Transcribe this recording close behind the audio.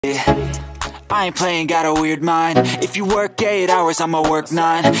I ain't playing, got a weird mind. If you work 8 hours, I'ma work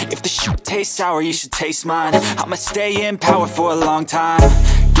 9. If the shit tastes sour, you should taste mine. I'ma stay in power for a long time.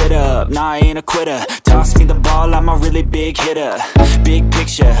 Get up, nah, I ain't a quitter. Toss me the ball, I'm a really big hitter. Big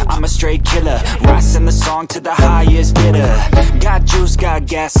picture, I'm a straight killer. Rising the song to the highest bidder. Got juice, got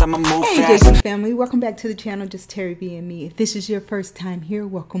gas, I'ma move fast. Hey family, welcome back to the channel, Just Terry B and me. If this is your first time here,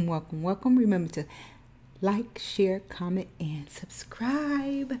 welcome, welcome, welcome. Remember to like, share, comment, and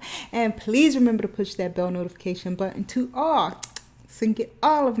subscribe. And please remember to push that bell notification button to all so you can get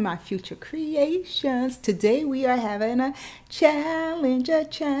all of my future creations. Today we are having a challenge,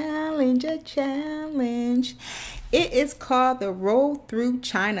 It is called the Roll Through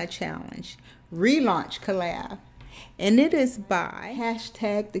China Challenge, Relaunch Collab. And it is by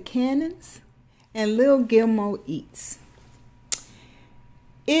 #TheCannons and Lil Gilmo Eats.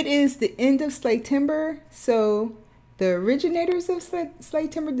 It is the end of slaytember, so the originators of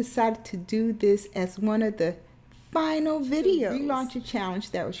slaytember decided to do this as one of the final videos. Relaunch a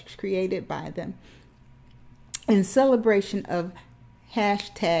challenge that was created by them in celebration of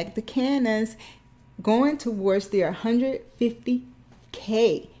 #TheCannons going towards their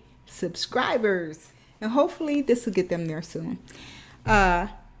 150K subscribers. And hopefully this will get them there soon. Let's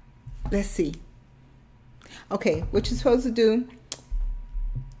see. Okay, what you're supposed to do,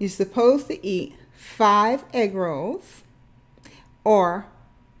 you're supposed to eat 5 egg rolls or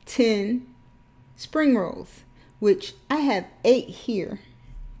 10 spring rolls, which I have 8 here.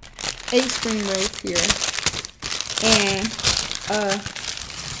 8 spring rolls here. And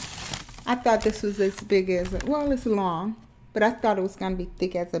I thought this was as big as, well, it's long, but I thought it was going to be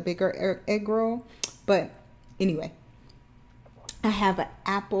thick as a bigger egg roll. But anyway, I have an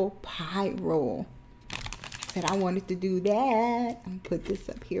apple pie roll. Said I wanted to do that. I'm gonna put this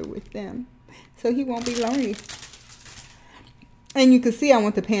up here with them so he won't be lonely. And you can see I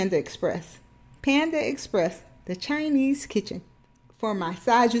want the Panda Express. Panda Express, the Chinese kitchen. For my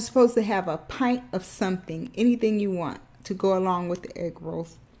sides, you're supposed to have a pint of something, anything you want to go along with the egg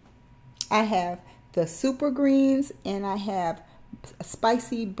rolls. I have the super greens and I have a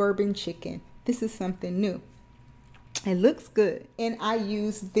spicy bourbon chicken. This is something new. It looks good. And I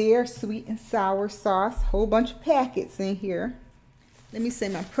use their sweet and sour sauce. Whole bunch of packets in here. Let me say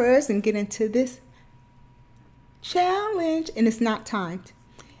my prayers and get into this challenge. And it's not timed.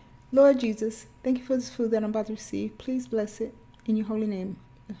 Lord Jesus, thank you for this food that I'm about to receive. Please bless it. In your holy name,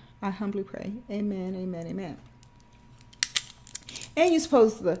 I humbly pray. Amen, amen, amen. And you're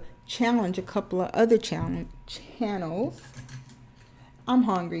supposed to challenge a couple of other channels. I'm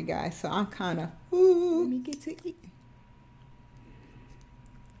hungry, guys, so I'm kind of, let me get to eat.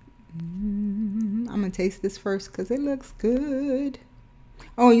 I'm gonna taste this first because it looks good.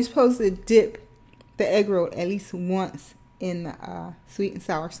 Oh, you're supposed to dip the egg roll at least once in the sweet and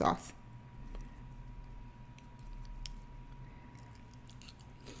sour sauce.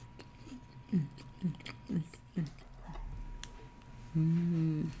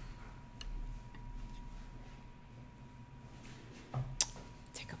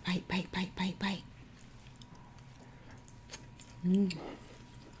 Take a bite.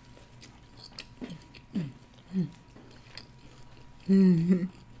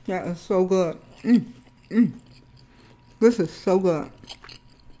 That is so good. This is so good.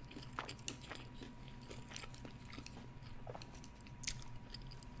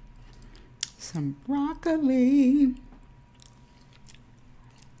 Some broccoli.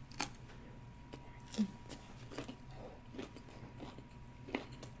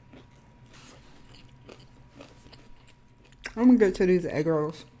 I'm gonna get to these egg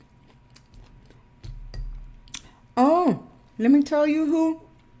rolls. Oh, let me tell you who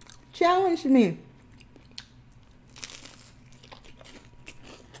challenged me.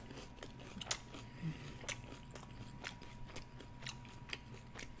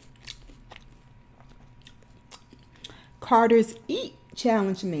 Carter's Eat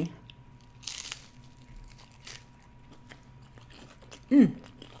challenged me.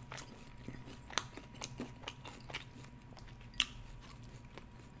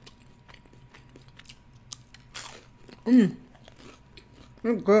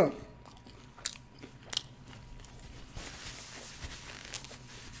 It's good.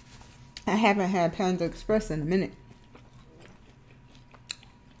 I haven't had Panda Express in a minute.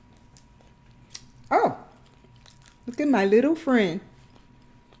 Oh, look at my little friend.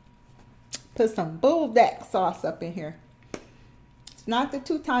 Put some bulldog sauce up in here. It's not the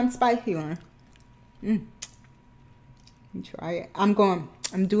 2-time spicy one. Let me try it. I'm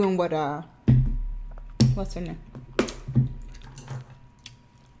doing what what's her name?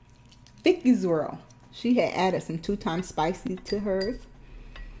 Vicky's World. She had added some 2-time spicy to hers.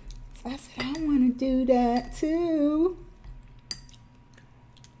 I said, I want to do that too.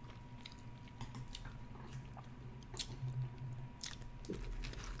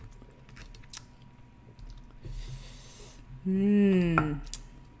 Mmm.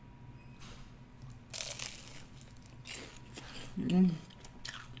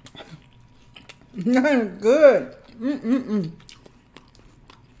 That's good. Mm-mm-mm.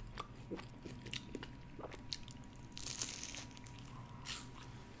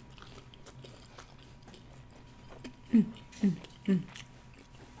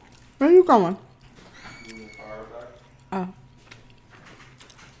 Where are you going? Oh.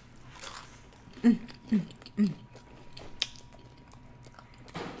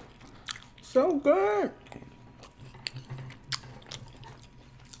 So good.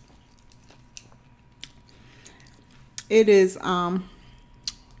 It is,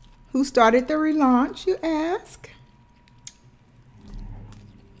 who started the relaunch, you ask?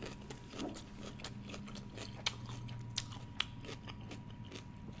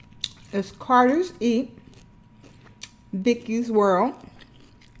 It's Carter's Eat, Vicky's World,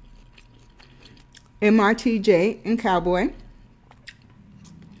 MRTJ and Cowboy,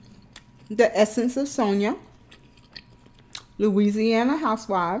 The Essence of Sonia, Louisiana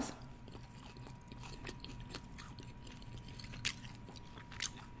Housewives,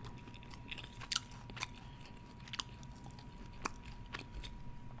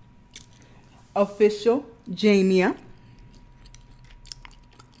 Official Jamia,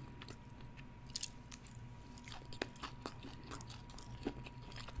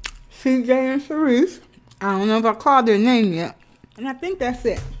 CJ and Sharice. I don't know if I called their name yet. And I think that's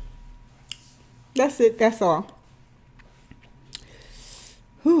it. That's it. That's all.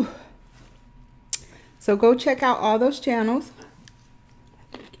 Whew. So go check out all those channels.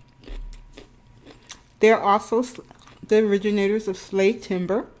 They're also the originators of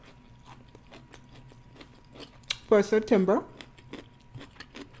Slaytember for September.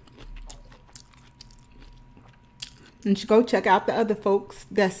 And you go check out the other folks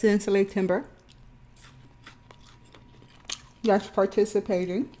that's in Slaytember that's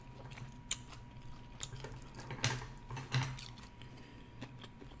participating.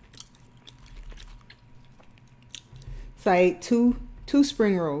 So I ate two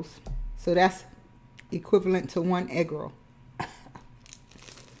spring rolls. So that's equivalent to 1 egg roll.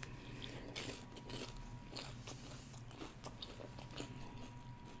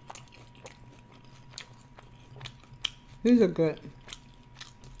 These are good.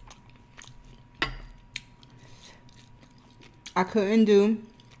 I couldn't do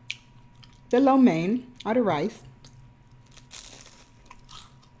the lo mein or the rice.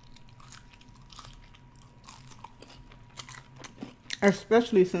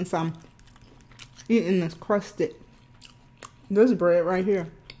 Especially since I'm eating this crusted, this bread right here.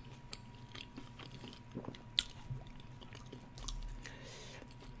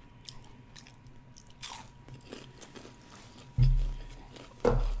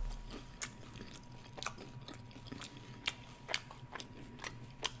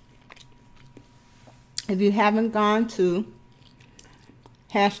 If you haven't gone to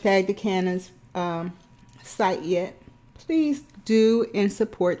 #TheCannons site yet, please do and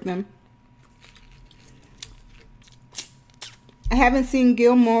support them. I haven't seen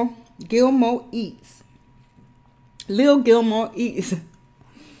Lil Gilmore Eats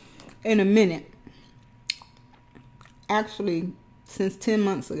in a minute. Actually, since 10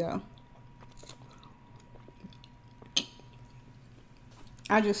 months ago.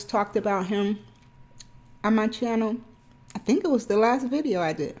 I just talked about him on my channel. I think it was the last video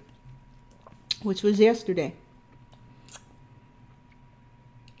I did, which was yesterday.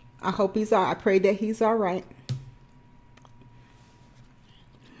 I hope he's all right. I pray that he's all right.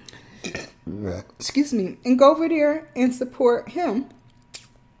 Excuse me. And go over there and support him.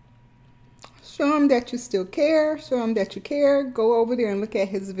 Show him that you still care. Show him that you care. Go over there and look at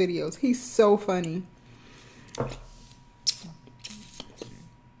his videos. He's so funny.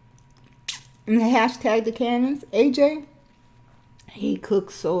 And the #TheCannons, AJ, he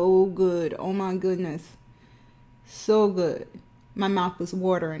cooks so good. Oh my goodness. So good. My mouth is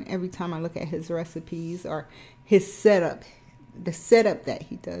watering every time I look at his recipes or his setup. The setup that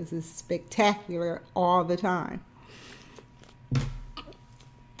he does is spectacular all the time.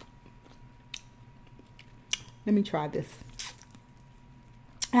 Let me try this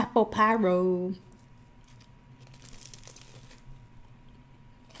apple pie roll.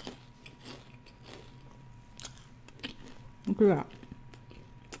 Look at that.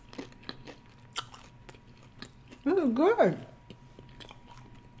 This is good.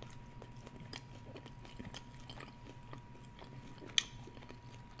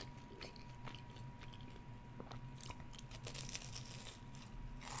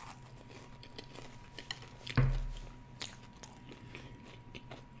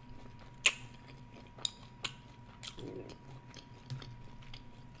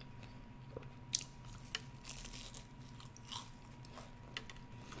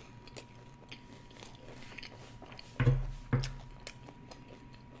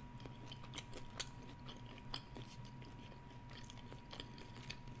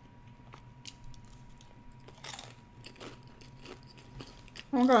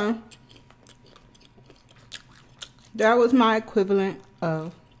 Okay. That was my equivalent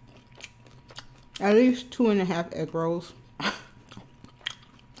of at least 2.5 egg rolls.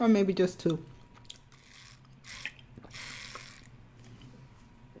 Or maybe just 2.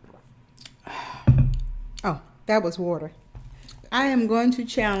 Oh, that was water. I am going to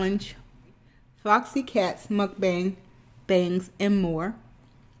challenge Foxy Cat's mukbang, bangs, and more.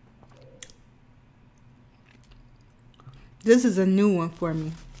 This is a new one for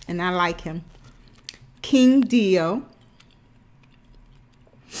me, and I like him. King Dio.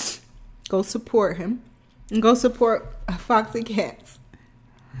 Go support him. And go support Foxy Cats.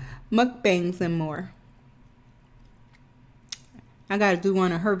 Mukbangs and more. I got to do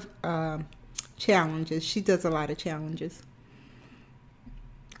one of her challenges. She does a lot of challenges.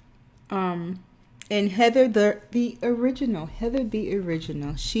 And Heather the original. Heather the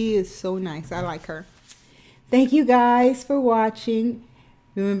original. She is so nice. I like her. Thank you guys for watching.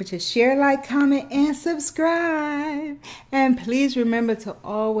 Remember to share, like, comment, and subscribe. And please remember to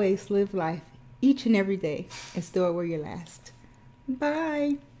always live life each and every day as though it were your last.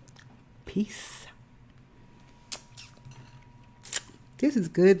 Bye. Peace. This is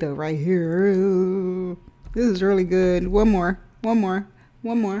good though right here. This is really good. One more.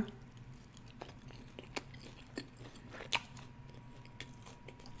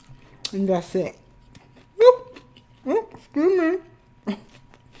 And that's it. Excuse me.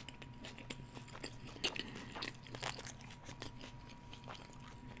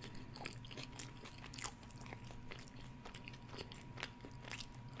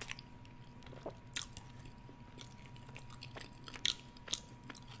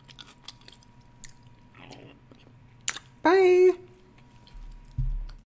 Bye.